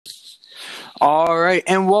All right,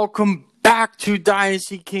 and welcome back to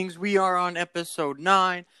Dynasty Kings. We are on episode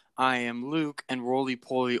 9. I am Luke, and Roly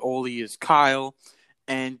Poly Oli is Kyle.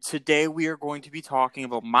 And today we are going to be talking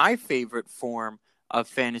about my favorite form of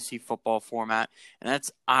fantasy football format, and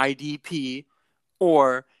that's IDP,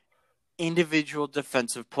 or individual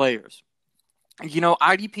defensive players.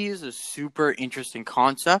 IDP is a super interesting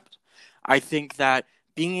concept. I think that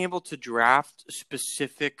being able to draft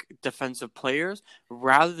specific defensive players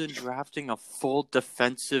rather than drafting a full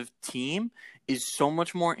defensive team is so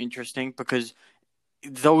much more interesting because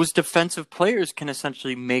those defensive players can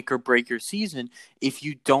essentially make or break your season if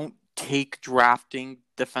you don't take drafting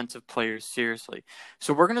defensive players seriously.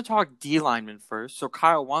 So we're going to talk D linemen first. So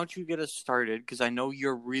Kyle, why don't you get us started? Because I know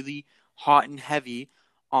you're really hot and heavy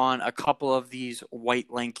on a couple of these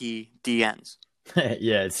white lanky DNs.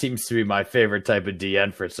 Yeah, it seems to be my favorite type of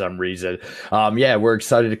DN for some reason. Yeah, we're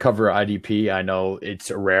excited to cover IDP. I know it's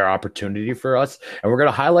a rare opportunity for us, and we're going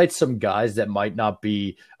to highlight some guys that might not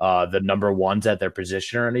be the number ones at their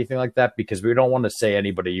position or anything like that, because we don't want to say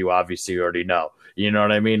anybody you obviously already know. You know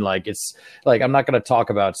what I mean? Like, it's like I'm not going to talk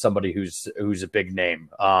about somebody who's a big name.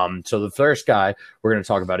 So the first guy we're going to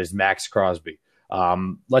talk about is Maxx Crosby.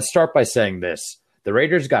 Let's start by saying this. The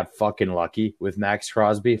Raiders got fucking lucky with Maxx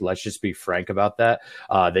Crosby. Let's just be frank about that.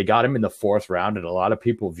 They got him in the 4th round, and a lot of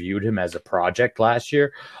people viewed him as a project last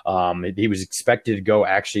year. He was expected to go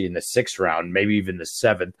actually in the 6th round, maybe even the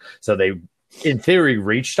 7th. So they, in theory,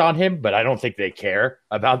 reached on him, but I don't think they care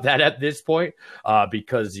about that at this point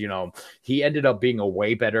because, he ended up being a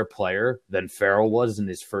way better player than Ferrell was in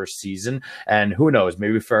his first season. And who knows,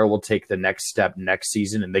 maybe Ferrell will take the next step next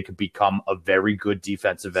season and they could become a very good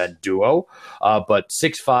defensive end duo. But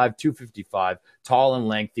 6'5", 255, tall and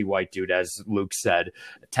lengthy white dude, as Luke said.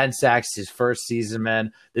 10 sacks his first season,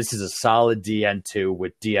 man. This is a solid DN2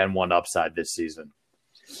 with DN1 upside this season.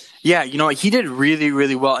 Yeah, he did really,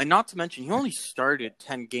 really well. And not to mention, he only started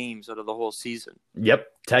 10 games out of the whole season. Yep,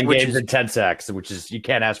 10 games and 10 sacks, which is, you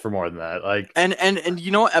can't ask for more than that. And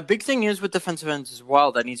a big thing is with defensive ends as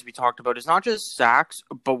well that needs to be talked about is not just sacks,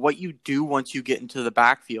 but what you do once you get into the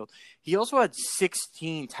backfield. He also had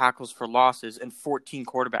 16 tackles for losses and 14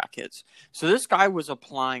 quarterback hits. So this guy was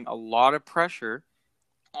applying a lot of pressure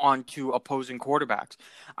onto opposing quarterbacks.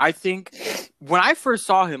 I think when I first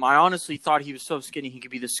saw him, I honestly thought he was so skinny he could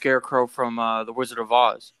be the Scarecrow from the Wizard of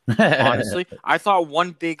Oz. Honestly, I thought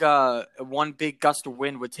one big gust of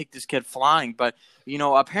wind would take this kid flying. But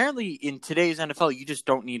apparently in today's NFL, you just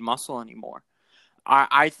don't need muscle anymore.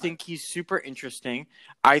 I think he's super interesting.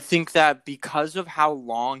 I think that because of how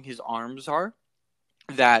long his arms are,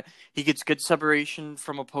 that he gets good separation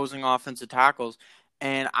from opposing offensive tackles.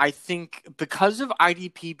 And I think because of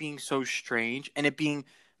IDP being so strange and it being,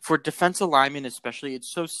 for defensive linemen especially,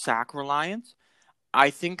 it's so sack reliant, I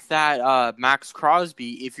think that Maxx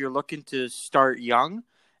Crosby, if you're looking to start young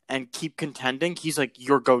and keep contending, he's like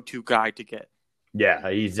your go-to guy to get. Yeah,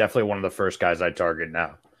 he's definitely one of the first guys I target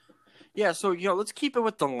now. Yeah, so let's keep it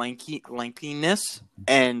with the lankiness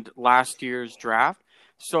and last year's draft.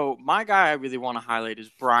 So my guy I really want to highlight is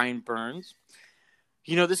Brian Burns.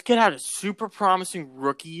 This kid had a super promising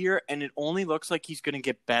rookie year, and it only looks like he's going to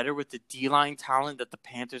get better with the D-line talent that the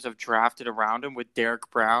Panthers have drafted around him with Derek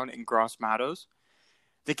Brown and Gross Matos.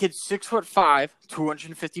 The kid's 6'5",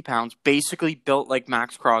 250 pounds, basically built like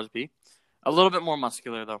Maxx Crosby. A little bit more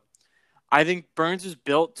muscular, though. I think Burns is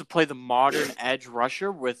built to play the modern edge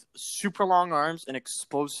rusher with super long arms and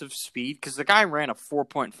explosive speed, because the guy ran a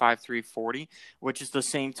 4.53 40, which is the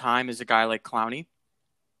same time as a guy like Clowney.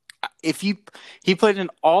 If he played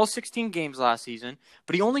in all 16 games last season,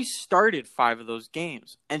 but he only started 5 of those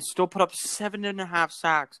games and still put up 7.5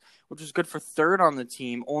 sacks, which was good for 3rd on the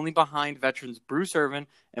team, only behind veterans Bruce Irvin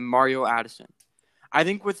and Mario Addison. I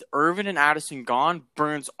think with Irvin and Addison gone,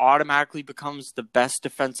 Burns automatically becomes the best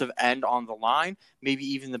defensive end on the line, maybe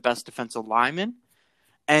even the best defensive lineman.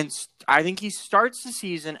 And I think he starts the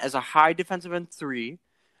season as a high defensive end 3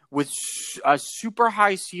 with a super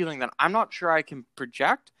high ceiling that I'm not sure I can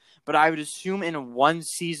project, but I would assume in a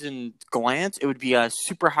one-season glance, it would be a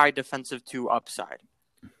super high defensive 2 upside.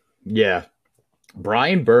 Yeah.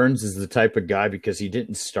 Brian Burns is the type of guy, because he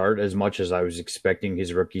didn't start as much as I was expecting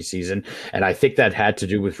his rookie season. And I think that had to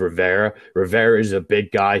do with Rivera. Rivera is a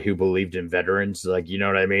big guy who believed in veterans. You know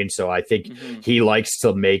what I mean? So I think he likes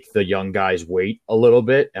to make the young guys wait a little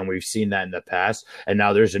bit. And we've seen that in the past. And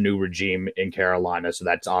now there's a new regime in Carolina. So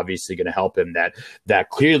that's obviously going to help him. That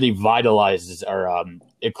clearly vitalizes or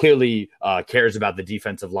it clearly cares about the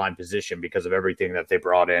defensive line position because of everything that they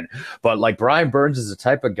brought in. But like Brian Burns is the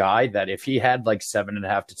type of guy that if he had like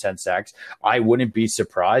 7.5 to 10 sacks, I wouldn't be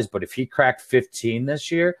surprised. But if he cracked 15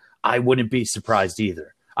 this year, I wouldn't be surprised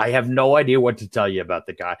either. I have no idea what to tell you about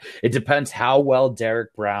the guy. It depends how well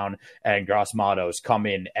Derek Brown and Gross Matos come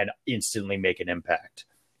in and instantly make an impact.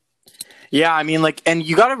 Yeah, I mean, like, and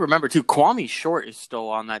you got to remember, too, Kwame Short is still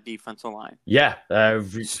on that defensive line. Yeah,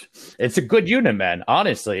 it's a good unit, man.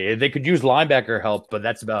 Honestly, they could use linebacker help, but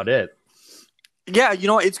that's about it. Yeah, you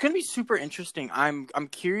know, it's going to be super interesting. I'm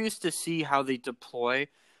curious to see how they deploy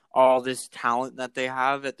all this talent that they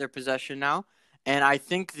have at their possession now. And I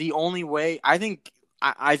think the only way – I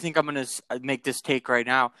think I'm going to make this take right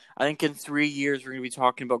now. I think in 3 years, we're going to be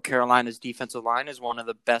talking about Carolina's defensive line as one of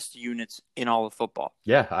the best units in all of football.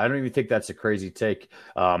 Yeah, I don't even think that's a crazy take.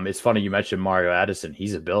 It's funny you mentioned Mario Addison.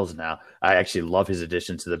 He's a Bills now. I actually love his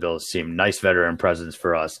addition to the Bills team. Nice veteran presence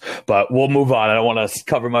for us. But we'll move on. I don't want to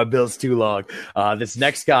cover my Bills too long. This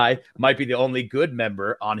next guy might be the only good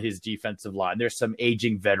member on his defensive line. There's some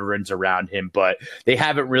aging veterans around him, but they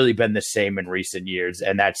haven't really been the same in recent years,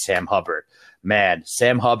 and that's Sam Hubbard. Man,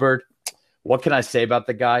 Sam Hubbard, what can I say about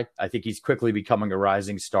the guy? I think he's quickly becoming a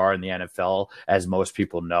rising star in the NFL, as most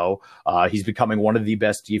people know. He's becoming one of the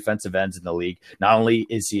best defensive ends in the league. Not only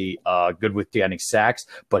is he good with getting sacks,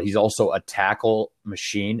 but he's also a tackle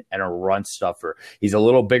machine and a run stuffer. He's a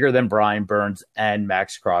little bigger than Brian Burns and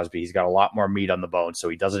Max Crosby. He's got a lot more meat on the bone, so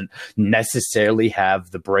he doesn't necessarily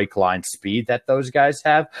have the break line speed that those guys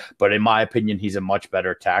have. But in my opinion, he's a much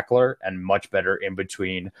better tackler and much better in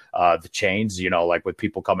between the chains, you know, like with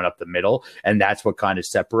people coming up the middle. And that's what kind of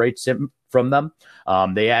separates him from them.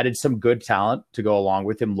 They added some good talent to go along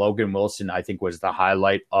with him. Logan Wilson, I think, was the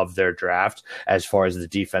highlight of their draft as far as the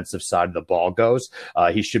defensive side of the ball goes.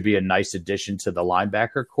 He should be a nice addition to the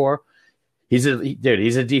linebacker core. He's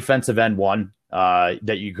a defensive end one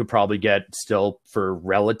that you could probably get still for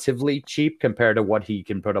relatively cheap compared to what he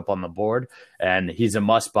can put up on the board. And he's a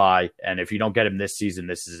must buy. And if you don't get him this season,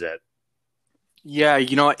 this is it. Yeah,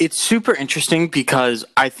 you know, it's super interesting because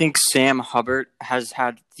I think Sam Hubbard has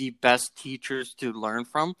had the best teachers to learn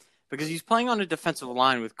from because he's playing on a defensive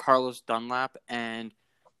line with Carlos Dunlap and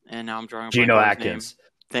now I'm drawing a Geno Atkins.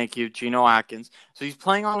 Thank you, Geno Atkins. So he's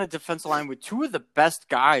playing on a defensive line with two of the best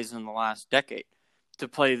guys in the last decade to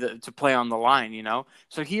play on the line, you know.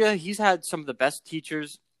 So he's had some of the best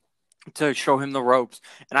teachers to show him the ropes,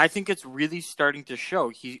 and I think it's really starting to show.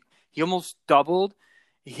 He almost doubled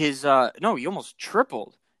he almost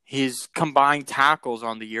tripled his combined tackles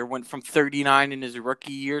on the year. Went from 39 in his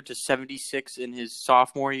rookie year to 76 in his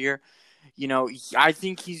sophomore year. You know, I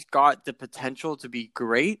think he's got the potential to be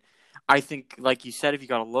great. I think, like you said, if he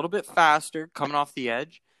got a little bit faster coming off the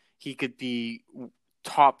edge, he could be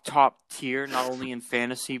top tier, not only in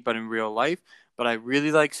fantasy but in real life. But I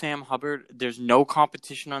really like Sam Hubbard. There's no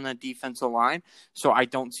competition on that defensive line, so I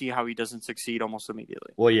don't see how he doesn't succeed almost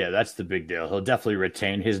immediately. Well, yeah, that's the big deal. He'll definitely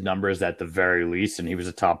retain his numbers at the very least, and he was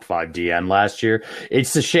a top 5 DN last year.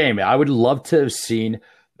 It's a shame. I would love to have seen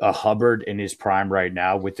a Hubbard in his prime right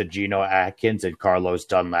now with the Geno Atkins and Carlos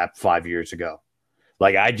Dunlap 5 years ago.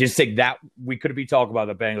 Like, I just think that we could be talking about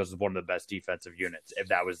the Bengals as one of the best defensive units if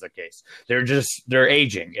that was the case. They're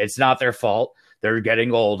aging. It's not their fault. They're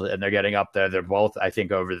getting old and they're getting up there. They're both, I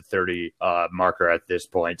think, over the 30 marker at this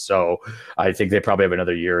point. So I think they probably have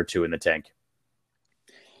another year or two in the tank.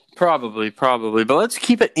 Probably. But let's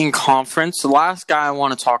keep it in conference. The last guy I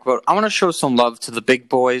want to talk about, I want to show some love to the big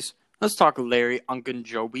boys. Let's talk Larry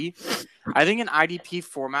Ogunjobi. I think in IDP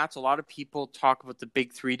formats, a lot of people talk about the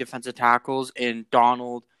big three defensive tackles in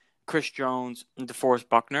Donald, Chris Jones, and DeForest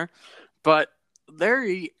Buckner. But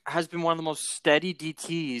Larry has been one of the most steady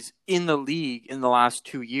DTs in the league in the last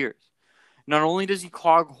 2 years. Not only does he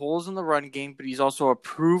clog holes in the run game, but he's also a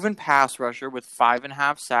proven pass rusher with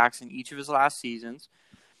 5.5 sacks in each of his last seasons.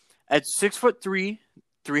 At 6'3",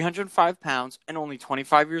 305 pounds, and only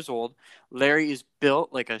 25 years old, Larry is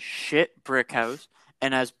built like a shit brick house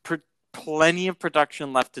and has plenty of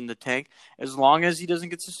production left in the tank as long as he doesn't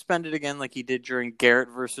get suspended again like he did during Garrett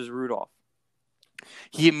versus Rudolph.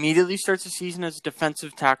 He immediately starts the season as a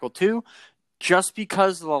defensive tackle too, just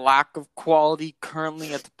because of the lack of quality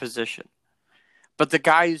currently at the position. But the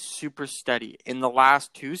guy is super steady. In the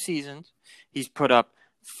last 2 seasons, he's put up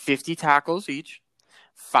 50 tackles each,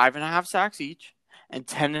 5.5 sacks each, and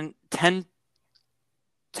 10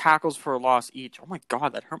 tackles for a loss each. Oh my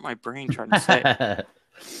God, that hurt my brain trying to say it.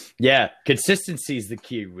 Yeah, consistency is the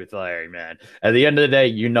key with Larry, man. At the end of the day,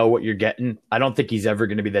 you know what you're getting. I don't think he's ever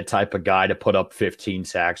going to be the type of guy to put up 15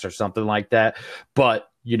 sacks or something like that.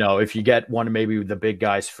 But if you get one of maybe the big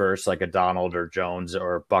guys first, like a Donald or Jones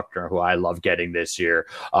or Buckner, who I love getting this year,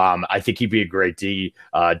 I think he'd be a great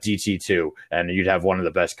DT2, and you'd have one of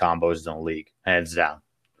the best combos in the league, hands down.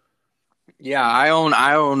 Yeah, I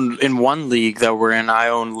own in one league that we're in. I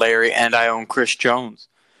own Larry and I own Chris Jones,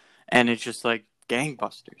 and it's just like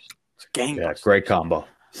gangbusters. It's gangbusters. Yeah, great combo.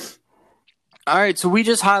 All right, so we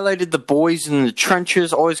just highlighted the boys in the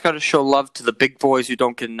trenches. Always got to show love to the big boys who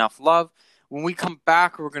don't get enough love. When we come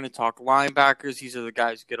back, we're going to talk linebackers. These are the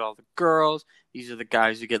guys who get all the girls. These are the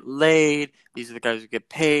guys who get laid. These are the guys who get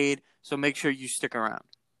paid. So make sure you stick around.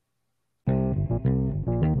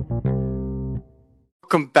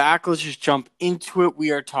 Welcome back. Let's just jump into it.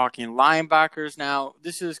 We are talking linebackers now.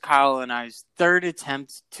 This is Kyle and I's third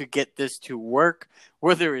attempt to get this to work,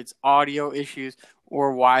 whether it's audio issues or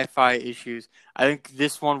Wi-Fi issues. I think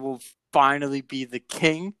this one will finally be the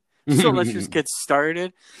king. So let's just get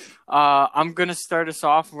started. I'm going to start us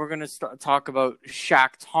off, and we're going to talk about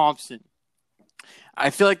Shaq Thompson. I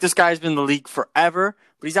feel like this guy's been in the league forever,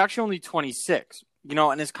 but he's actually only 26.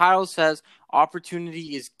 And as Kyle says,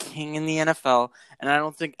 opportunity is king in the NFL, and I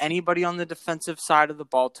don't think anybody on the defensive side of the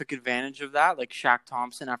ball took advantage of that, like Shaq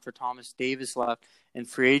Thompson after Thomas Davis left in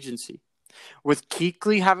free agency. With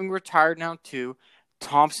Kuechly having retired now too,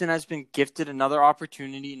 Thompson has been gifted another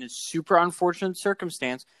opportunity in a super unfortunate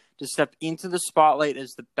circumstance to step into the spotlight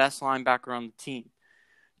as the best linebacker on the team.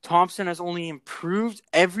 Thompson has only improved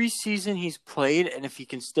every season he's played, and if he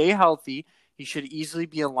can stay healthy, he should easily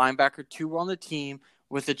be a linebacker 2 on the team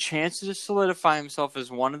with a chance to solidify himself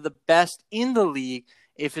as one of the best in the league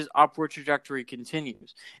if his upward trajectory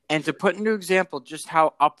continues. And to put into example just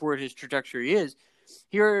how upward his trajectory is,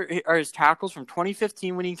 here are his tackles from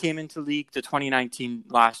 2015 when he came into the league to 2019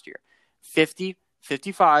 last year. 50,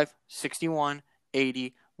 55, 61,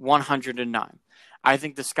 80, 109. I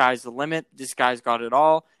think the sky's the limit. This guy's got it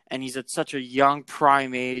all, and he's at such a young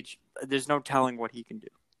prime age. There's no telling what he can do.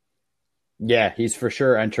 Yeah, he's for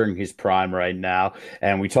sure entering his prime right now.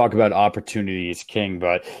 And we talk about opportunity is king,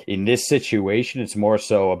 but in this situation, it's more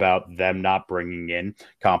so about them not bringing in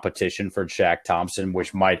competition for Shaq Thompson,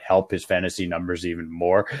 which might help his fantasy numbers even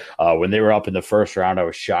more. When they were up in the first round, I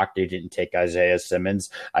was shocked they didn't take Isaiah Simmons.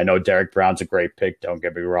 I know Derek Brown's a great pick, don't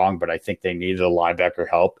get me wrong, but I think they needed a linebacker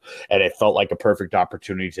help. And it felt like a perfect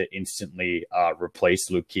opportunity to instantly replace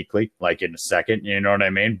Luke Kuechly, like in a second, you know what I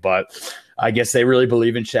mean? But I guess they really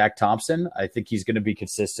believe in Shaq Thompson. I think he's going to be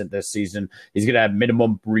consistent this season. He's going to have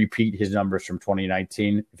minimum repeat his numbers from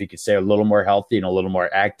 2019. If he could stay a little more healthy and a little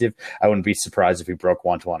more active, I wouldn't be surprised if he broke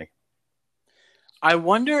 120. I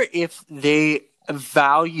wonder if they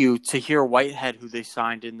value Tahir Whitehead, who they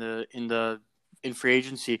signed in free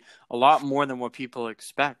agency, a lot more than what people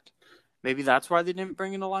expect. Maybe that's why they didn't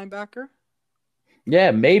bring in a linebacker. Yeah,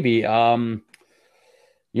 maybe.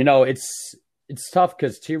 It's tough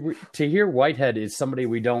because Tahir Whitehead is somebody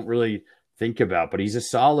we don't really think about, but he's a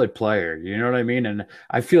solid player. You know what I mean? And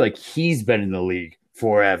I feel like he's been in the league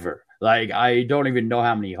forever. Like, I don't even know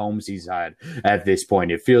how many homes he's had at this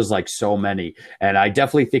point. It feels like so many. And I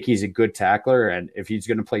definitely think he's a good tackler. And if he's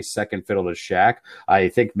going to play second fiddle to Shaq, I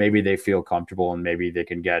think maybe they feel comfortable and maybe they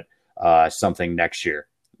can get something next year.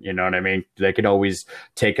 You know what I mean? They could always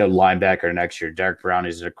take a linebacker next year. Derek Brown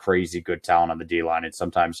is a crazy good talent on the D-line, and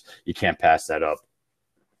sometimes you can't pass that up.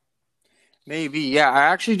 Maybe, yeah. I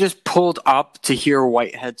actually just pulled up Tahir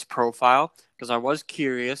Whitehead's profile because I was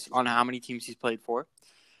curious on how many teams he's played for.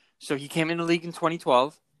 So he came in the league in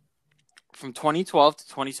 2012. From 2012 to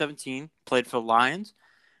 2017, played for the Lions.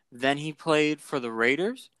 Then he played for the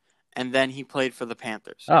Raiders, and then he played for the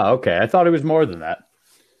Panthers. Oh, okay. I thought it was more than that.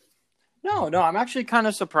 No, I'm actually kind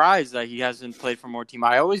of surprised that he hasn't played for more teams.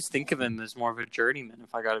 I always think of him as more of a journeyman,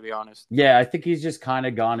 if I got to be honest. Yeah, I think he's just kind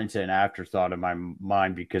of gone into an afterthought in my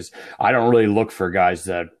mind because I don't really look for guys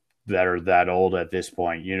that are that old at this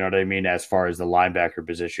point. You know what I mean? As far as the linebacker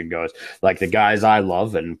position goes, like the guys I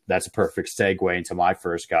love, and that's a perfect segue into my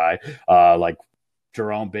first guy, like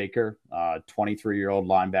Jerome Baker, 23-year-old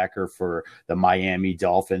linebacker for the Miami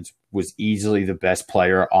Dolphins, was easily the best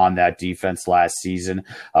player on that defense last season.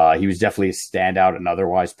 He was definitely a standout and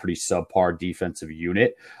otherwise pretty subpar defensive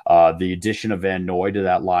unit. The addition of Van Noy to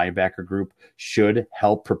that linebacker group should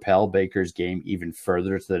help propel Baker's game even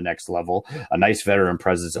further to the next level. A nice veteran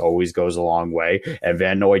presence always goes a long way, and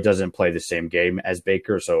Van Noy doesn't play the same game as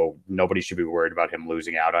Baker, so nobody should be worried about him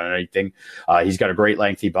losing out on anything. He's got a great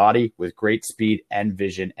lengthy body with great speed and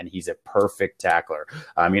vision, and he's a perfect tackler.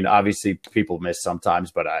 I mean, obviously people miss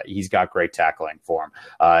sometimes, but he's got great tackling for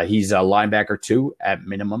him. He's a linebacker 2 at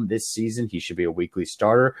minimum this season. He should be a weekly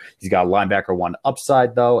starter. He's got a linebacker 1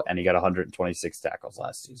 upside though, and he got 126 tackles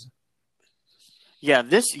last season. Yeah,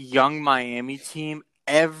 this young Miami team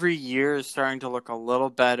every year is starting to look a little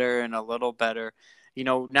better and a little better.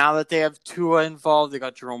 Now that they have Tua involved, they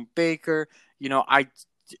got Jerome Baker.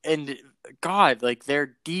 And God, like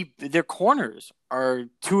their corners are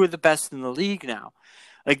two of the best in the league now.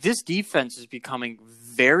 Like this defense is becoming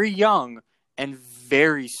very young and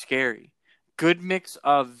very scary. Good mix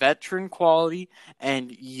of veteran quality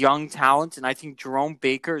and young talent, and I think Jerome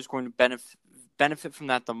Baker is going to benefit from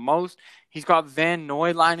that the most. He's got Van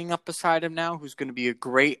Noy lining up beside him now, who's going to be a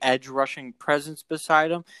great edge rushing presence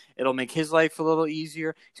beside him. It'll make his life a little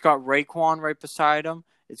easier. He's got Raekwon right beside him.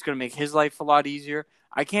 It's going to make his life a lot easier.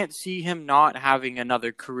 I can't see him not having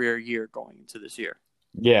another career year going into this year.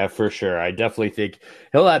 Yeah, for sure. I definitely think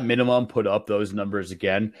he'll at minimum put up those numbers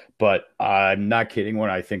again, but I'm not kidding when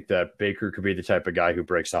I think that Baker could be the type of guy who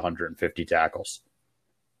breaks 150 tackles.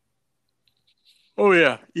 Oh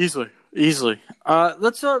yeah, easily.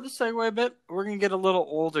 Let's segue a bit. We're gonna get a little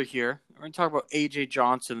older here. We're gonna talk about AJ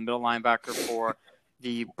Johnson, the middle linebacker for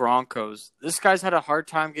the Broncos. This guy's had a hard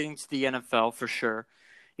time getting to the NFL for sure.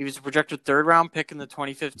 He was a projected third-round pick in the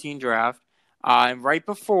 2015 draft, and right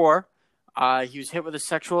before he was hit with a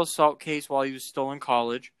sexual assault case while he was still in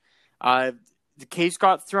college. The case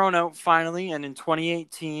got thrown out finally, and in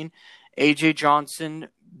 2018, AJ Johnson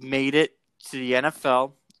made it to the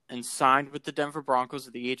NFL and signed with the Denver Broncos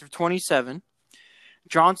at the age of 27.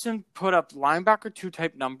 Johnson put up linebacker 2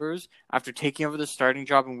 type numbers after taking over the starting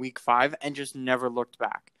job in week 5 and just never looked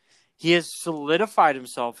back. He has solidified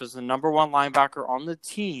himself as the number 1 linebacker on the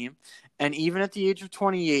team, and even at the age of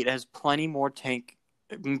 28 has plenty more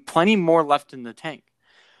left in the tank.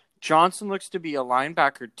 Johnson looks to be a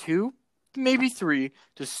linebacker 2, maybe 3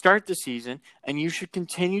 to start the season, and you should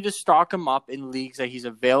continue to stock him up in leagues that he's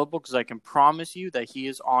available because I can promise you that he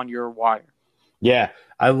is on your wire. Yeah,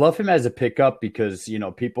 I love him as a pickup because,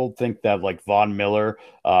 people think that like Von Miller,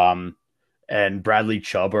 and Bradley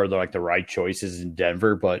Chubb are like the right choices in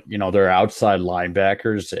Denver, but they're outside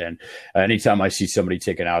linebackers, and anytime I see somebody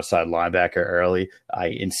take an outside linebacker early, I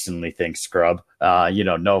instantly think scrub.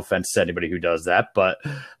 No offense to anybody who does that, but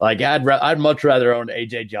like I'd much rather own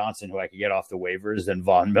AJ Johnson, who I could get off the waivers, than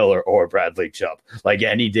Von Miller or Bradley Chubb, like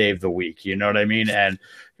any day of the week. You know what I mean? And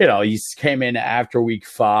he came in after week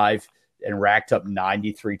 5 and racked up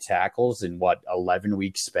 93 tackles in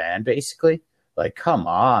 11-week span, basically. Like, come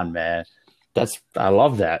on, man. I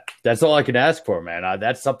love that. That's all I can ask for, man.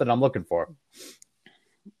 That's something I'm looking for.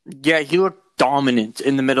 Yeah, he looked dominant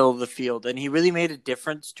in the middle of the field, and he really made a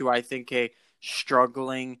difference to, I think, a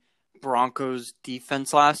struggling Broncos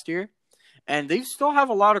defense last year. And they still have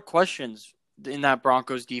a lot of questions in that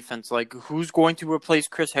Broncos defense, like who's going to replace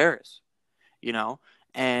Chris Harris,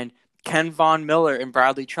 and can Von Miller and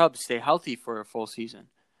Bradley Chubb stay healthy for a full season?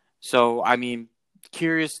 So,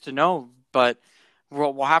 curious to know, but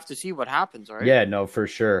we'll have to see what happens, right? Yeah, no, for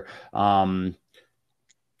sure.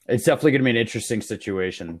 It's definitely going to be an interesting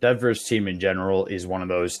situation. Denver's team in general is one of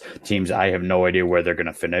those teams I have no idea where they're going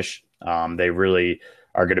to finish. They really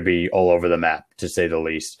are going to be all over the map, to say the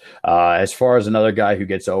least. As far as another guy who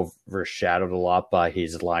gets overshadowed a lot by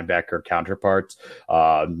his linebacker counterparts,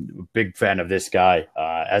 big fan of this guy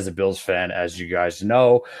as a Bills fan, as you guys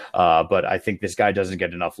know. But I think this guy doesn't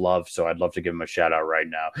get enough love, so I'd love to give him a shout out right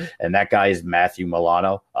now. And that guy is Matthew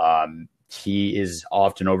Milano. He is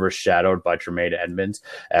often overshadowed by Tremaine Edmonds,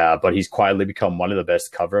 but he's quietly become one of the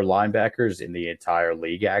best cover linebackers in the entire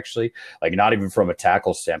league, actually. Like, not even from a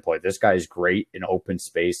tackle standpoint. This guy is great in open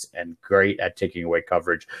space and great at taking away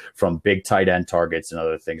coverage from big tight end targets and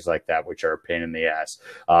other things like that, which are a pain in the ass.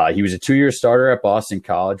 He was a 2-year starter at Boston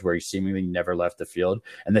College, where he seemingly never left the field.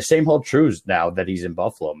 And the same holds true now that he's in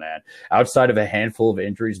Buffalo, man. Outside of a handful of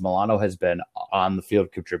injuries, Milano has been on the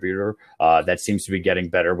field contributor that seems to be getting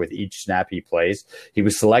better with each snap he plays. He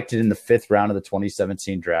was selected in the 5th round of the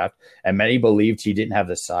 2017 draft, and many believed he didn't have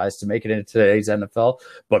the size to make it into today's NFL,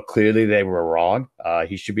 but clearly they were wrong.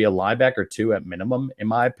 He should be a linebacker 2 at minimum, in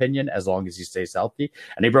my opinion, as long as he stays healthy.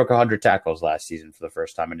 And he broke 100 tackles last season for the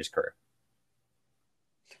first time in his career.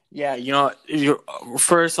 Yeah,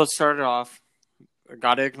 first let's start it off. I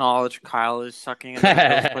got to acknowledge Kyle is sucking in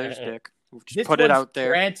the player's dick. Just put it out there.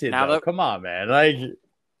 Granted, now come on, man. Like,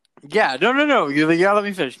 yeah, no. You gotta let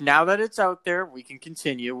me finish. Now that it's out there, we can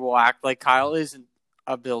continue. We'll act like Kyle isn't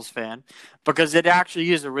a Bills fan because it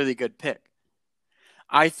actually is a really good pick.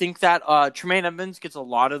 I think that Tremaine Edmonds gets a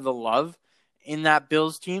lot of the love in that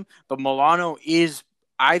Bills team, but Milano is,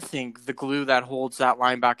 I think, the glue that holds that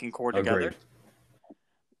linebacking core together. Agreed.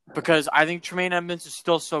 Because I think Tremaine Edmonds is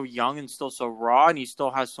still so young and still so raw, and he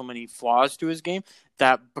still has so many flaws to his game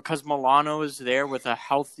that because Milano is there when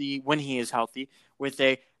he is healthy, with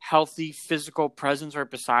a healthy physical presence right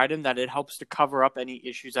beside him, that it helps to cover up any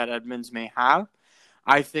issues that Edmonds may have.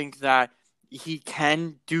 I think that he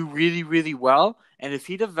can do really, really well. And if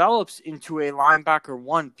he develops into a linebacker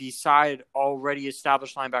one beside already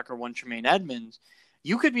established linebacker one Tremaine Edmonds,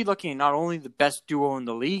 you could be looking at not only the best duo in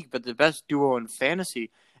the league, but the best duo in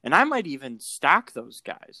fantasy. And I might even stack those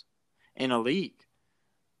guys in a league.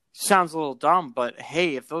 Sounds a little dumb, but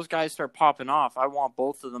hey, if those guys start popping off, I want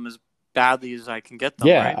both of them as badly as I can get them.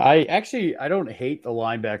 Yeah, right? I don't hate the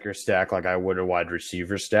linebacker stack like I would a wide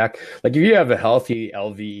receiver stack. Like if you have a healthy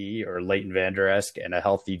LVE or Leighton Vander Esch and a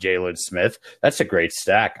healthy Jalen Smith, that's a great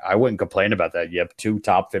stack. I wouldn't complain about that. You have 2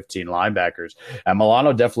 top 15 linebackers, and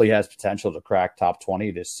Milano definitely has potential to crack top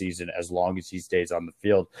 20 this season as long as he stays on the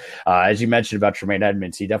field. As you mentioned about Tremaine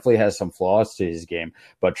Edmonds, he definitely has some flaws to his game,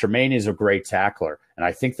 but Tremaine is a great tackler. And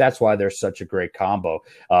I think that's why they're such a great combo,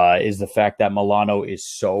 is the fact that Milano is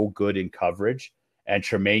so good in coverage and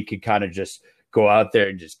Tremaine can kind of just go out there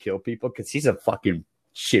and just kill people because he's a fucking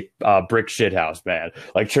brick shithouse, man.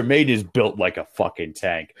 Like Tremaine is built like a fucking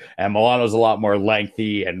tank, and Milano's a lot more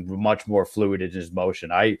lengthy and much more fluid in his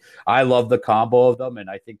motion. I love the combo of them, and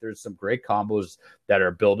I think there's some great combos that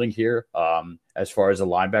are building here as far as the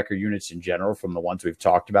linebacker units in general from the ones we've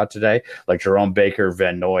talked about today, like Jerome Baker,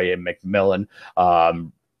 Van Noy, and McMillan.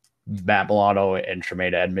 Matt Milano and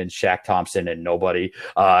Tremaine Edmonds, Shaq Thompson and nobody,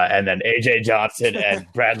 and then AJ Johnson and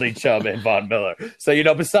Bradley Chubb and Von Miller. So,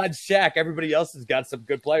 besides Shaq, everybody else has got some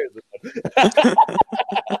good players.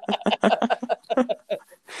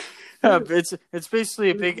 It's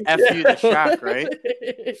basically a big F you to Shaq, right?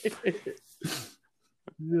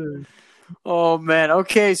 Yeah. Oh, man.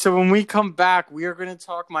 Okay, so when we come back, we are going to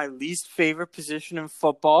talk my least favorite position in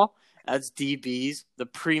football. That's DBs, the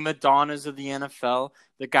prima donnas of the NFL,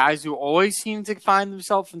 the guys who always seem to find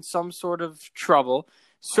themselves in some sort of trouble.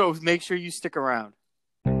 So make sure you stick around.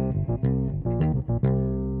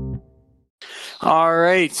 All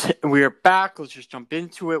right, we are back. Let's just jump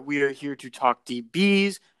into it. We are here to talk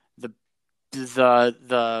DBs, the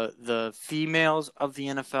females of the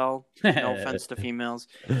NFL. No offense to females,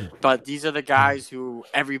 but these are the guys who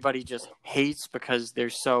everybody just hates because they're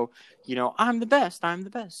so, I'm the best,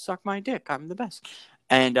 suck my dick, I'm the best.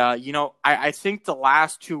 And, I think the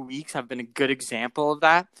last 2 weeks have been a good example of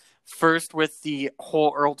that. First with the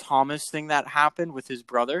whole Earl Thomas thing that happened with his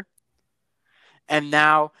brother. And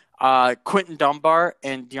now Quentin Dunbar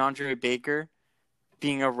and DeAndre Baker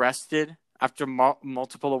being arrested after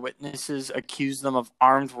multiple witnesses accused them of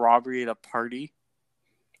armed robbery at a party.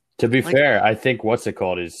 To be fair, I think what's it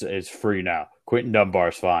called is free now. Quentin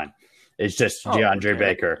Dunbar's fine. It's just DeAndre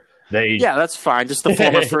Baker. Yeah, that's fine. Just the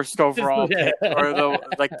former first overall pick or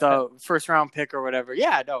the first round pick or whatever.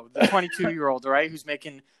 Yeah, no, the 22-year-old, right, who's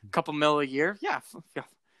making a couple mil a year. Yeah.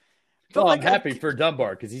 Well, I'm happy for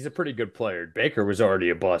Dunbar because he's a pretty good player. Baker was already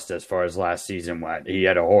a bust as far as last season went. He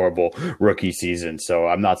had a horrible rookie season, so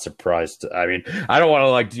I'm not surprised. I mean, I don't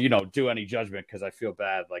want to do any judgment because I feel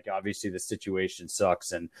bad. Like, obviously, the situation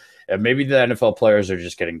sucks, and maybe the NFL players are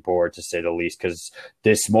just getting bored, to say the least. Because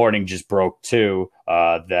this morning just broke too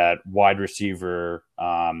that wide receiver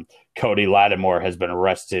Cody Lattimore has been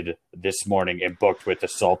arrested this morning and booked with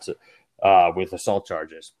assault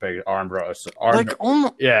charges, armed.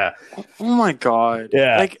 Yeah. Oh my God.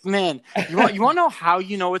 Yeah. Like, man, you want to know how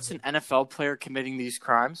it's an NFL player committing these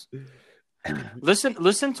crimes?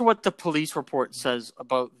 Listen to what the police report says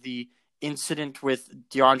about the incident with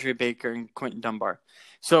DeAndre Baker and Quentin Dunbar.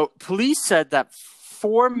 So, police said that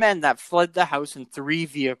 4 men that fled the house in 3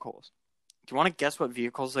 vehicles. Do you want to guess what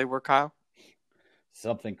vehicles they were, Kyle?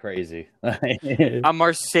 Something crazy. A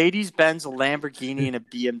Mercedes-Benz, a Lamborghini, and a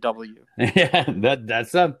BMW. Yeah,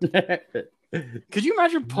 that's something. Could you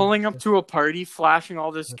imagine pulling up to a party, flashing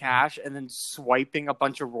all this cash, and then swiping a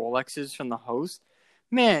bunch of Rolexes from the host?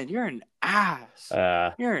 Man, you're an ass.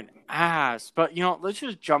 You're an ass. But, let's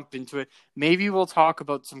just jump into it. Maybe we'll talk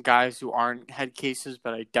about some guys who aren't head cases,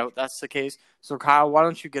 but I doubt that's the case. So, Kyle, why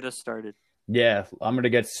don't you get us started? Yeah, I'm going to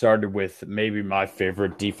get started with maybe my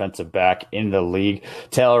favorite defensive back in the league,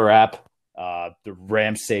 Taylor Rapp, the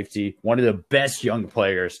Rams safety, one of the best young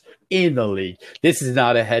players in the league. This is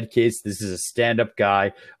not a head case. This is a stand-up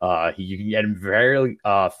guy. You can get him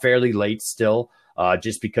fairly late still,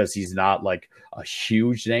 just because he's not like a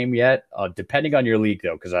huge name yet, depending on your league,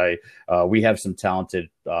 though, because we have some talented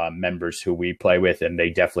members who we play with, and they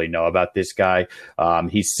definitely know about this guy.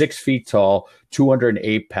 He's 6 feet tall,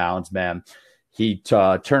 208 pounds, man. He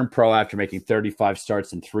turned pro after making 35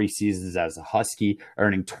 starts in 3 seasons as a Husky,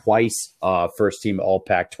 earning twice first team All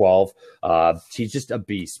Pac 12. He's just a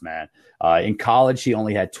beast, man. In college, he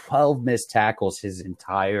only had 12 missed tackles his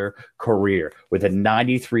entire career with a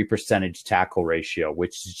 93 percentage tackle ratio,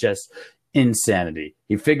 which is just insanity.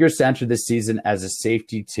 He figures to enter this season as a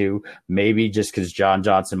safety too, maybe just because John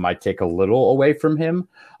Johnson might take a little away from him.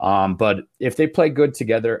 But if they play good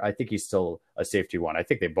together, I think he's still a safety one. I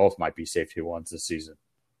think they both might be safety ones this season.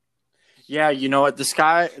 Yeah, you know what? The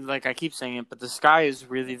sky, like I keep saying it, but the sky is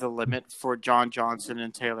really the limit for John Johnson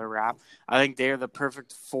and Taylor Rapp. I think they are the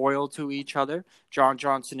perfect foil to each other. John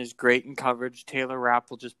Johnson is great in coverage. Taylor Rapp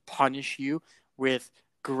will just punish you with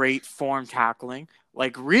great form tackling,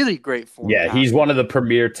 like really great form. Yeah, tackling. he's one of the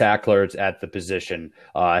premier tacklers at the position,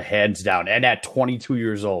 hands down. And at 22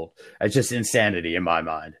 years old, it's just insanity in my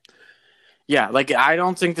mind. Yeah, like I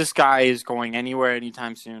don't think this guy is going anywhere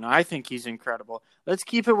anytime soon. I think he's incredible. Let's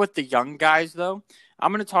keep it with the young guys, though.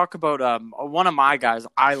 I'm going to talk about one of my guys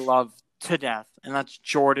I love to death, and that's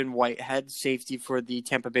Jordan Whitehead, safety for the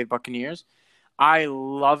Tampa Bay Buccaneers. I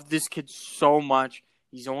love this kid so much.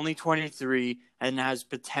 He's only 23 and has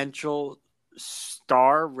potential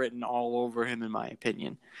star written all over him, in my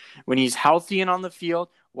opinion. When he's healthy and on the field,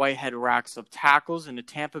 Whitehead racks up tackles in a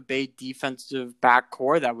Tampa Bay defensive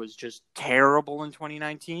backcourt that was just terrible in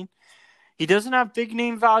 2019. He doesn't have big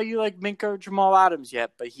name value like Minka or Jamal Adams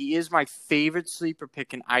yet, but he is my favorite sleeper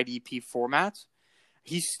pick in IDP formats.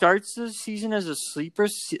 He starts the season as a sleeper.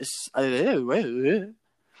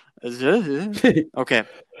 Okay,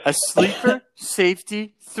 a sleeper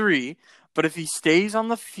safety 3, but if he stays on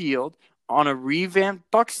the field on a revamped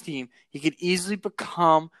Bucks team, he could easily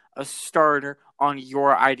become a starter on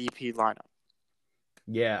your IDP lineup.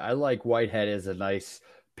 Yeah, I like Whitehead as a nice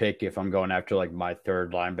pick if I'm going after like my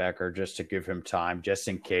third linebacker, just to give him time, just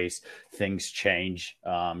in case things change.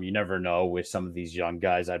 You never know with some of these young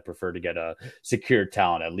guys. I'd prefer to get a secure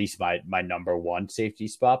talent, at least my number one safety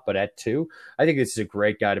spot. But at 2, I think this is a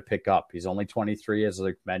great guy to pick up. He's only 23, as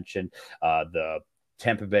Luke mentioned. The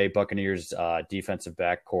Tampa Bay Buccaneers defensive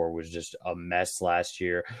backcourt was just a mess last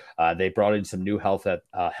year. They brought in some new help at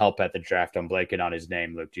the draft. I'm blanking on his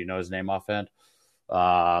name. Luke, do you know his name offhand?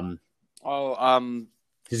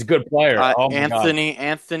 He's a good player.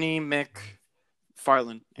 Anthony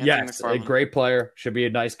McFarland. Yes, a great player. Should be a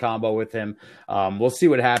nice combo with him. We'll see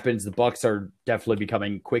what happens. The Bucks are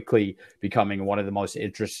definitely quickly becoming one of the most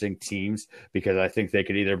interesting teams, because I think they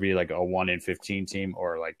could either be like a 1-15 team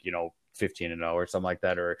or 15-0 or something like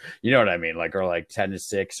that, or you know what I mean, or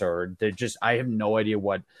 10-6, or they're just, I have no idea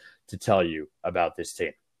what to tell you about this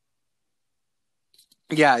team.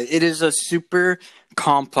 Yeah, it is a super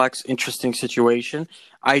complex, interesting situation.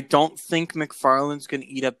 I don't think McFarland's going to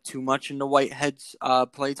eat up too much into Whitehead's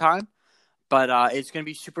playtime, but it's going to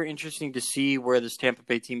be super interesting to see where this Tampa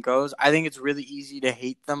Bay team goes. I think it's really easy to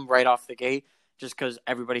hate them right off the gate just because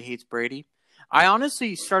everybody hates Brady. I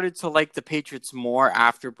honestly started to like the Patriots more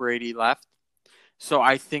after Brady left. So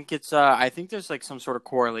I think I think there's some sort of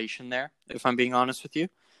correlation there, if I'm being honest with you.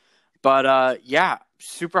 But yeah,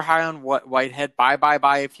 super high on Whitehead.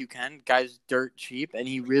 Buy if you can. Guy's dirt cheap, and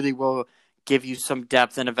he really will give you some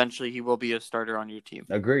depth, and eventually he will be a starter on your team.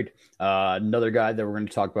 Agreed. Another guy that we're going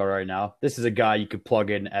to talk about right now. This is a guy you could plug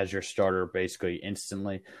in as your starter basically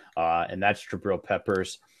instantly, and that's Jabril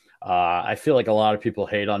Peppers. I feel like a lot of people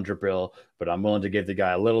hate on Jabril, but I'm willing to give the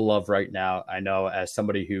guy a little love right now. I know, as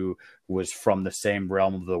somebody who was from the same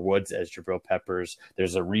realm of the woods as Jabril Peppers,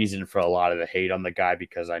 there's a reason for a lot of the hate on the guy,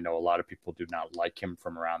 because I know a lot of people do not like him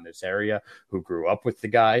from around this area who grew up with the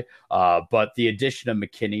guy. But the addition of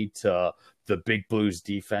McKinney to the Big Blues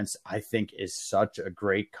defense, I think, is such a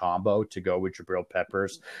great combo to go with Jabril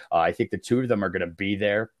Peppers. I think the two of them are going to be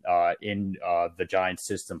there in the Giants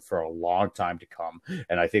system for a long time to come.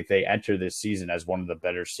 And I think they enter this season as one of the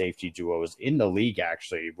better safety duos in the league,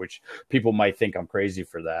 actually, which people might think I'm crazy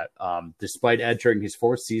for that. Despite entering his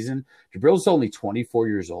 4th season, Jabril's only 24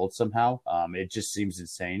 years old somehow. It just seems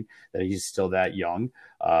insane that he's still that young.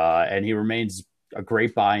 And he remains a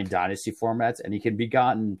great buy in dynasty formats, and he can be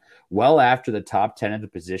gotten well after the top 10 of the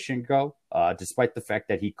position go, despite the fact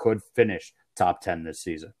that he could finish top 10 this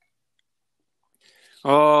season.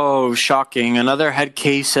 Oh, shocking. Another head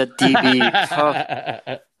case at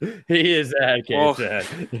DB. He is a head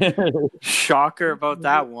case. Shocker about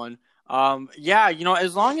that one. Yeah,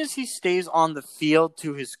 as long as he stays on the field,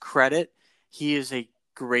 to his credit, he is a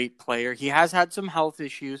great player. He has had some health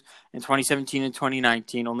issues in 2017 and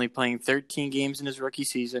 2019, only playing 13 games in his rookie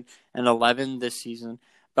season and 11 this season.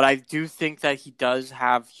 But I do think that he does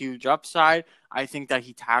have huge upside. I think that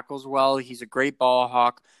he tackles well. He's a great ball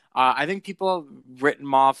hawk. I think people have written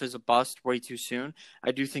him off as a bust way too soon.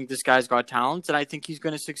 I do think this guy's got talent, and I think he's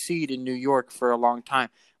going to succeed in New York for a long time.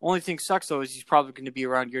 Only thing sucks though is he's probably going to be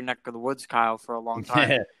around your neck of the woods, Kyle, for a long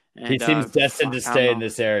time. He And seems destined to fuck, I don't stay in know.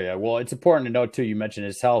 this area. Well, it's important to note too. You mentioned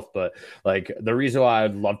his health, but like the reason why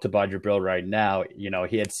I'd love to Budger Bill right now,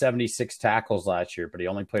 he had 76 tackles last year, but he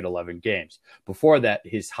only played 11 games. Before that,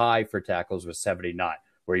 his high for tackles was 79,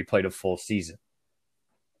 where he played a full season.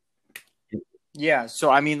 Yeah, so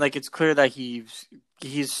I mean, like it's clear that he's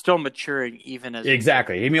still maturing even as a player.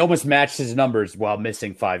 Exactly. I mean, he almost matched his numbers while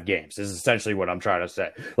missing 5 games. Is essentially what I'm trying to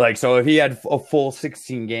say. Like, so if he had a full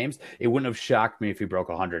 16 games, it wouldn't have shocked me if he broke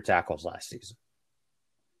 100 tackles last season.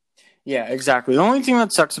 Yeah, exactly. The only thing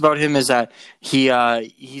that sucks about him is that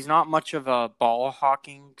he's not much of a ball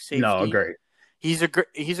hawking No, safety. great.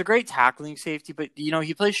 He's a great tackling safety, but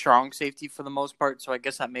he plays strong safety for the most part, so I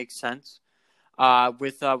guess that makes sense.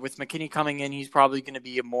 With McKinney coming in, he's probably going to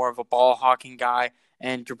be more of a ball hawking guy,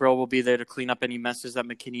 and Jabril will be there to clean up any messes that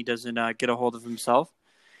McKinney doesn't get a hold of himself.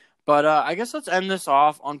 But I guess let's end this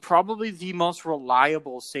off on probably the most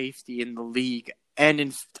reliable safety in the league and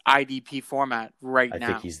in IDP format right I now.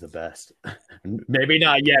 think he's the best. Maybe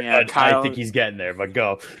not yet, Yeah, but Kyle, I think he's getting there. But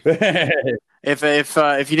go.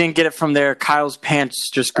 if you didn't get it from there, Kyle's pants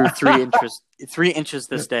just grew 3 inches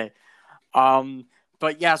this day.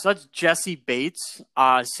 But yeah, so that's Jesse Bates,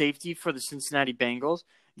 safety for the Cincinnati Bengals.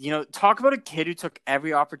 Talk about a kid who took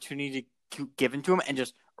every opportunity given to him and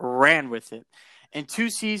just ran with it. In 2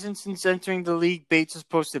 seasons since entering the league, Bates has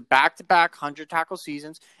posted back-to-back 100-tackle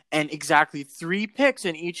seasons and exactly 3 picks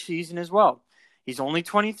in each season as well. He's only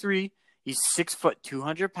 23. He's 6 foot,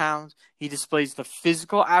 200 pounds. He displays the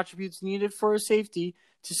physical attributes needed for a safety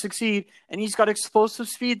to succeed, and he's got explosive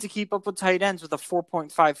speed to keep up with tight ends with a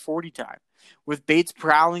 4.5 40 time. With Bates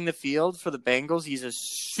prowling the field for the Bengals, he's a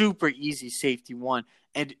super easy safety one,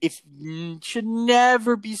 and should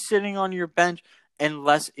never be sitting on your bench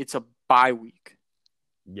unless it's a bye week.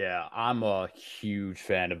 Yeah, I'm a huge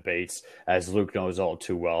fan of Bates, as Luke knows all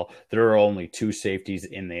too well. There are only 2 safeties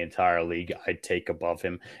in the entire league I'd take above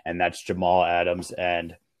him, and that's Jamal Adams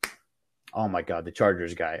and, oh my God, the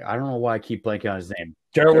Chargers guy. I don't know why I keep blanking on his name.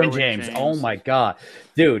 Derwin James. Oh my God.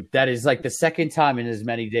 Dude, that is like the second time in as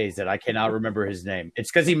many days that I cannot remember his name.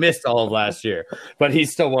 It's because he missed all of last year, but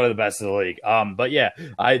he's still one of the best in the league. But yeah,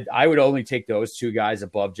 I would only take those 2 guys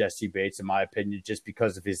above Jesse Bates, in my opinion, just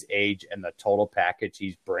because of his age and the total package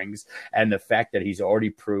he brings, and the fact that he's already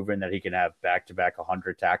proven that he can have back-to-back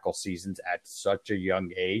 100 tackle seasons at such a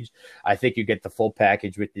young age. I think you get the full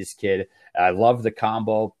package with this kid. I love the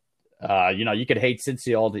combo. You could hate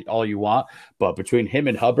Cincy all you want, but between him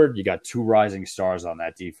and Hubbard, you got 2 rising stars on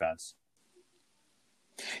that defense.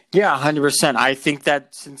 Yeah, 100%. I think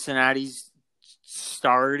that Cincinnati's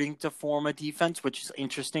starting to form a defense, which is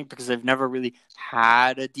interesting because they've never really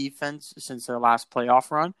had a defense since their last playoff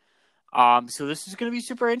run. So this is going to be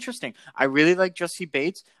super interesting. I really like Jesse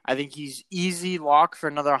Bates. I think he's easy lock for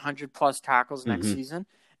another 100-plus tackles next season.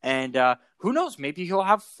 And who knows? Maybe he'll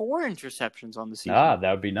have 4 interceptions on the season.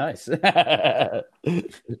 That would be nice.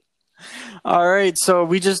 All right. So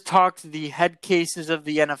we just talked the head cases of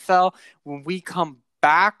the NFL. When we come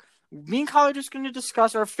back, me and Kyle are just going to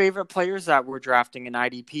discuss our favorite players that we're drafting in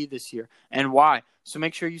IDP this year and why. So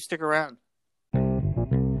make sure you stick around.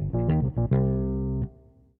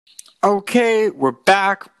 Okay, we're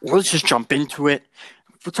back. Let's just jump into it.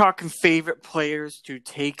 We're talking favorite players to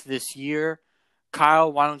take this year.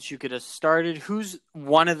 Kyle, why don't you get us started? Who's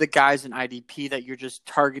one of the guys in IDP that you're just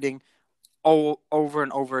targeting over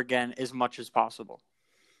and over again as much as possible?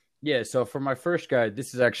 Yeah, so for my first guy,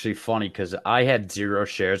 this is actually funny because I had 0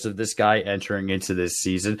 shares of this guy entering into this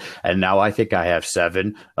season, and now I think I have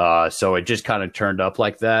 7. So it just kind of turned up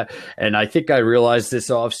like that. And I think I realized this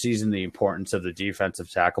offseason the importance of the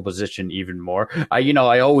defensive tackle position even more.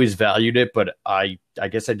 I always valued it, but I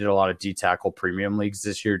guess I did a lot of D-tackle premium leagues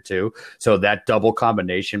this year too. So that double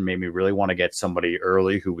combination made me really want to get somebody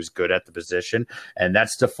early who was good at the position, and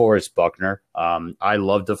that's DeForest Buckner. I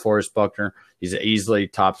love DeForest Buckner. He's easily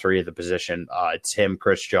top 3 at the position. It's him,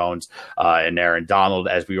 Chris Jones, and Aaron Donald,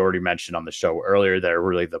 as we already mentioned on the show earlier. They're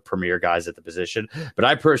really the premier guys at the position. But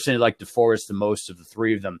I personally like DeForest the most of the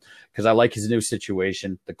 3 of them because I like his new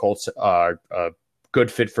situation. The Colts are good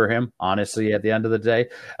fit for him, honestly, at the end of the day.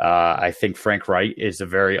 I think Frank Reich is a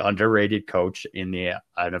very underrated coach in the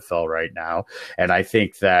NFL right now. And I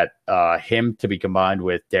think that him to be combined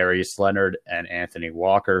with Darius Leonard and Anthony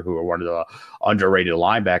Walker, who are one of the underrated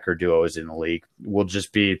linebacker duos in the league, will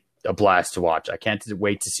just be a blast to watch. I can't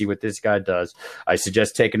wait to see what this guy does. I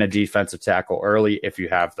suggest taking a defensive tackle early if you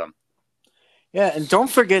have them. Yeah, and don't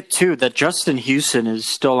forget too that Justin Houston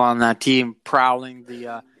is still on that team, prowling the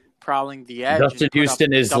edge Justin and put up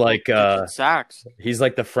Houston is like double-digit sacks. he's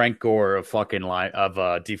like the Frank Gore of fucking line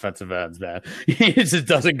of defensive ends, man. He just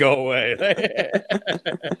doesn't go away.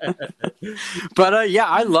 But yeah,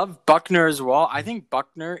 I love Buckner as well. I think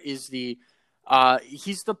Buckner is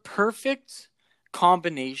he's the perfect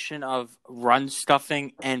combination of run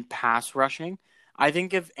stuffing and pass rushing. I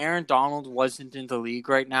think if Aaron Donald wasn't in the league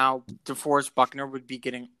right now, DeForest Buckner would be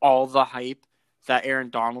getting all the hype that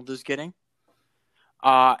Aaron Donald is getting.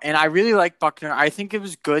 And I really like Buckner. I think it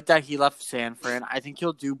was good that he left San Fran. I think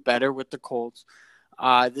he'll do better with the Colts.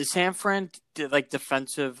 The San Fran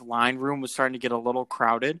defensive line room was starting to get a little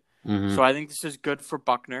crowded. Mhm. So I think this is good for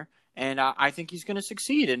Buckner. And I think he's going to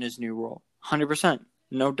succeed in his new role. 100%.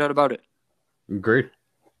 No doubt about it. Agreed.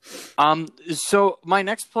 So my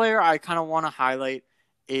next player I kind of want to highlight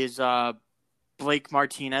is Blake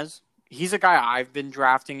Martinez. He's a guy I've been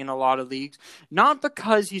drafting in a lot of leagues, not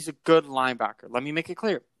because he's a good linebacker. Let me make it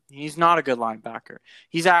clear. He's not a good linebacker.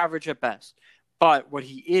 He's average at best. But what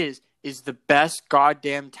he is the best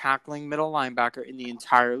goddamn tackling middle linebacker in the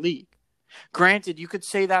entire league. Granted, you could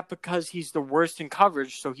say that because he's the worst in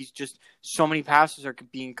coverage, so he's just so many passes are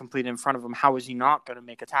being completed in front of him. How is he not going to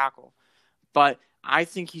make a tackle? But I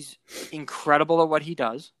think he's incredible at what he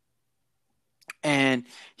does. And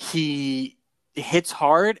he hits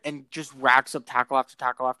hard and just racks up tackle after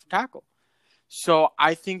tackle after tackle. So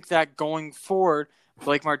I think that going forward,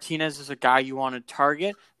 Blake Martinez is a guy you want to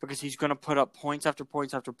target because he's going to put up points after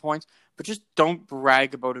points after points, but just don't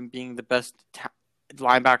brag about him being the best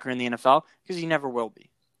linebacker in the NFL because he never will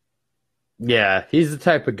be. Yeah, he's the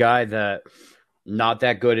type of guy that not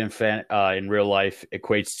that good in real life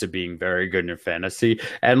equates to being very good in fantasy.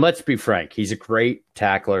 And let's be frank, he's a great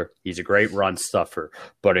tackler. He's a great run stuffer.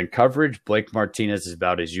 But in coverage, Blake Martinez is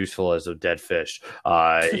about as useful as a dead fish.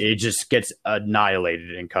 It just gets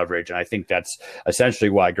annihilated in coverage. And I think that's essentially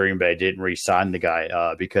why Green Bay didn't re-sign the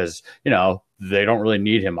guy because, they don't really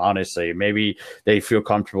need him, honestly. Maybe they feel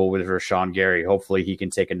comfortable with Rashawn Gary. Hopefully he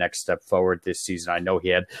can take a next step forward this season. I know he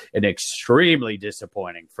had an extremely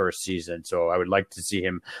disappointing first season, so I would like to see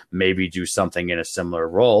him maybe do something in a similar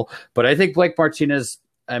role. But I think Blake Martinez,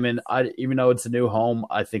 even though it's a new home,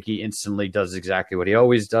 I think he instantly does exactly what he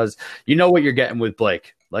always does. You know what you're getting with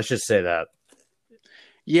Blake. Let's just say that.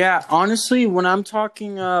 Yeah, honestly, when I'm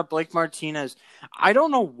talking Blake Martinez, I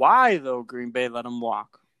don't know why, though, Green Bay let him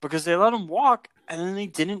walk. Because they let him walk, and then they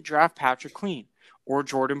didn't draft Patrick Queen or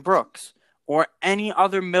Jordan Brooks or any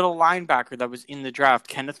other middle linebacker that was in the draft,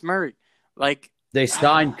 Kenneth Murray. They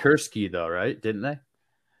signed Kursky, though, right? Didn't they?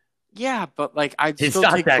 Yeah, but I'd He's still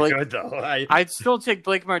not take that Blake. Good, though. I'd still take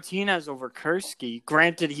Blake Martinez over Kursky.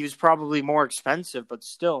 Granted, he was probably more expensive, but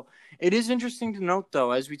still, it is interesting to note, though,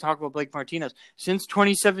 as we talk about Blake Martinez, since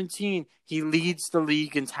 2017, he leads the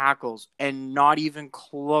league in tackles, and not even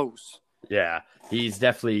close. Yeah, he's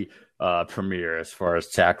definitely premier as far as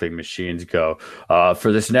tackling machines go.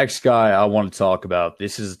 For this next guy I want to talk about,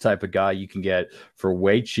 this is the type of guy you can get for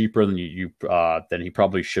way cheaper than than he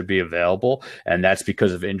probably should be available, and that's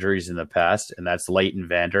because of injuries in the past, and that's Leighton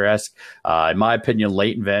Vander Esch. In my opinion,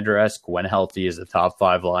 Leighton Vander Esch, when healthy, is a top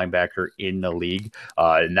 5 linebacker in the league,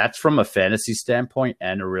 and that's from a fantasy standpoint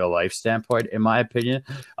and a real life standpoint, in my opinion.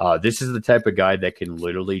 This is the type of guy that can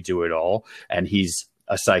literally do it all, and he's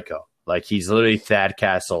a psycho. He's literally Thad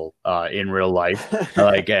Castle in real life.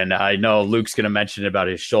 And I know Luke's going to mention about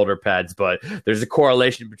his shoulder pads, but there's a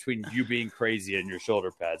correlation between you being crazy and your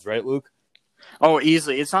shoulder pads, right, Luke? Oh,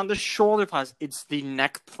 easily. It's not the shoulder pads. It's the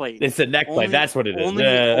neck plate. It's the neck plate. That's what it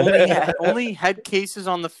is. Only head cases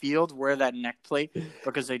on the field wear that neck plate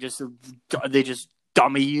because they just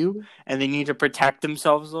dummy you and they need to protect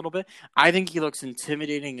themselves a little bit. I think he looks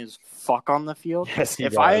intimidating as fuck on the field. Yes, he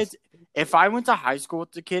does. If I went to high school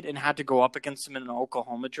with the kid and had to go up against him in an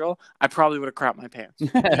Oklahoma drill, I probably would have crapped my pants.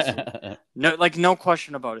 No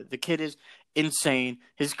question about it. The kid is insane.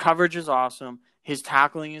 His coverage is awesome. His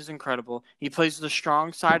tackling is incredible. He plays the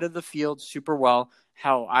strong side of the field super well.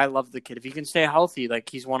 Hell, I love the kid. If he can stay healthy,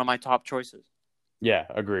 he's one of my top choices. Yeah,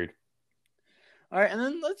 agreed. All right, and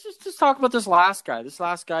then let's just talk about this last guy. This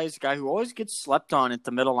last guy is a guy who always gets slept on at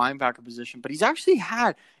the middle linebacker position, but he's actually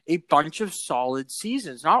had a bunch of solid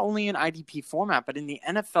seasons, not only in IDP format, but in the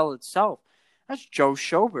NFL itself. That's Joe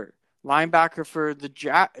Schobert, linebacker for the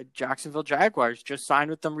Jacksonville Jaguars, just signed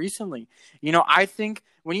with them recently. I think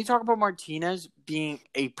when you talk about Martinez being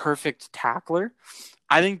a perfect tackler,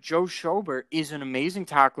 I think Joe Schobert is an amazing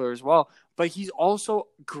tackler as well, but he's also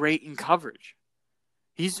great in coverage.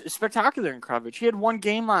 He's spectacular in coverage. He had one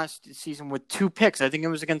game last season with 2 picks. I think it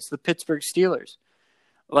was against the Pittsburgh Steelers.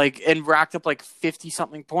 and racked up like 50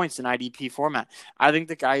 something points in IDP format. I think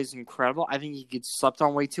the guy is incredible. I think he gets slept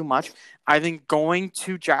on way too much. I think going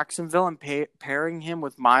to Jacksonville and pairing him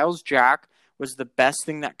with Miles Jack was the best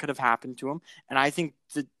thing that could have happened to him. And I think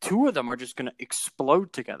the two of them are just going to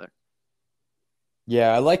explode together.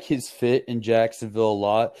 Yeah, I like his fit in Jacksonville a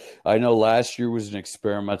lot. I know last year was an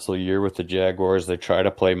experimental year with the Jaguars. They try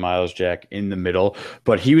to play Miles Jack in the middle,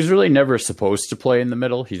 but he was really never supposed to play in the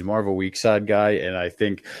middle. He's more of a weak side guy, and I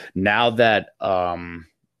think now that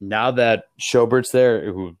Schobert's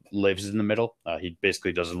there, who lives in the middle, he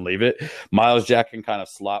basically doesn't leave it. Miles Jack can kind of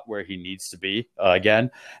slot where he needs to be again.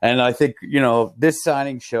 And I think, this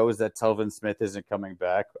signing shows that Telvin Smith isn't coming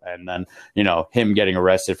back. And then, him getting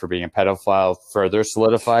arrested for being a pedophile further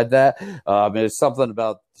solidified that. There's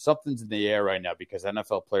something's in the air right now because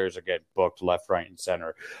NFL players are getting booked left, right, and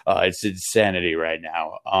center. It's insanity right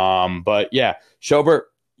now. But yeah, Schobert,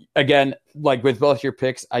 again, like with both your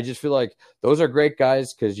picks, I just feel like those are great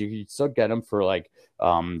guys because you can still get them for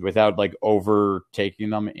without overtaking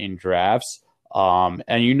them in drafts.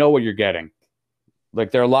 And you know what you're getting. Like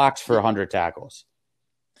they're locks for 100 tackles.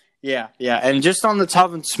 Yeah. And just on the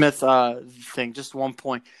Telvin Smith thing, just one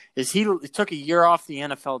point is he took a year off the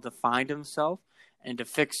NFL to find himself and to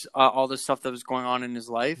fix all the stuff that was going on in his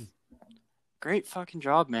life. Great fucking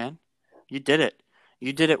job, man. You did it.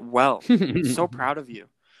 You did it well. I'm so proud of you.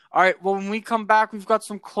 All right, well, when we come back, we've got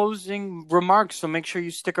some closing remarks, so make sure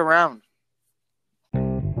you stick around.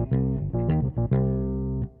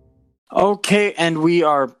 Okay, and we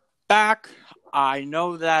are back. I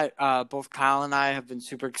know that both Kyle and I have been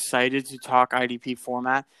super excited to talk IDP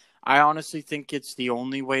format. I honestly think it's the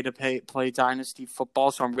only way to play Dynasty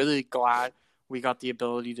football, so I'm really glad we got the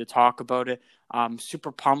ability to talk about it. I'm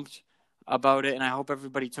super pumped about it, and I hope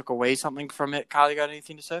everybody took away something from it. Kyle, you got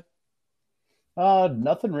anything to say?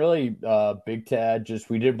 Nothing really big to add. Just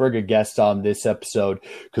we did bring a guest on this episode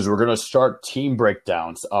because we're going to start team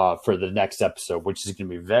breakdowns for the next episode, which is going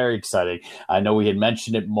to be very exciting. I know we had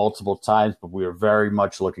mentioned it multiple times, but we are very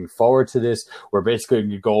much looking forward to this. We're basically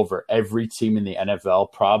going to go over every team in the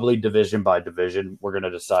NFL, probably division by division. We're going to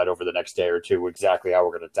decide over the next day or two exactly how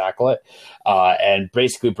we're going to tackle it, and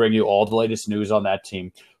basically bring you all the latest news on that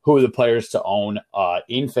team. Who are the players to own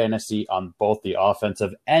in fantasy on both the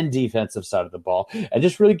offensive and defensive side of the ball, and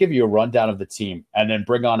just really give you a rundown of the team, and then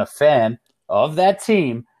bring on a fan of that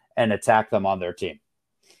team and attack them on their team.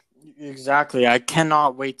 Exactly. I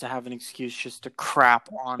cannot wait to have an excuse just to crap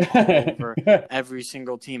on all over every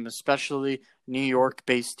single team, especially New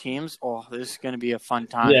York-based teams. Oh, this is going to be a fun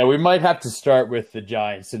time. Yeah, we might have to start with the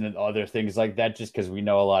Giants and other things like that just because we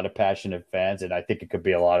know a lot of passionate fans, and I think it could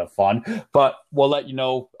be a lot of fun. But we'll let you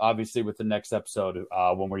know, obviously, with the next episode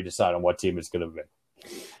when we decide on what team it's going to be.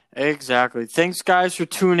 Exactly. Thanks, guys, for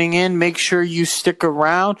tuning in. Make sure you stick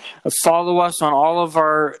around. Follow us on all of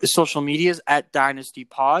our social medias at Dynasty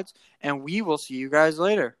Pods, and we will see you guys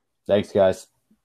later. Thanks, guys.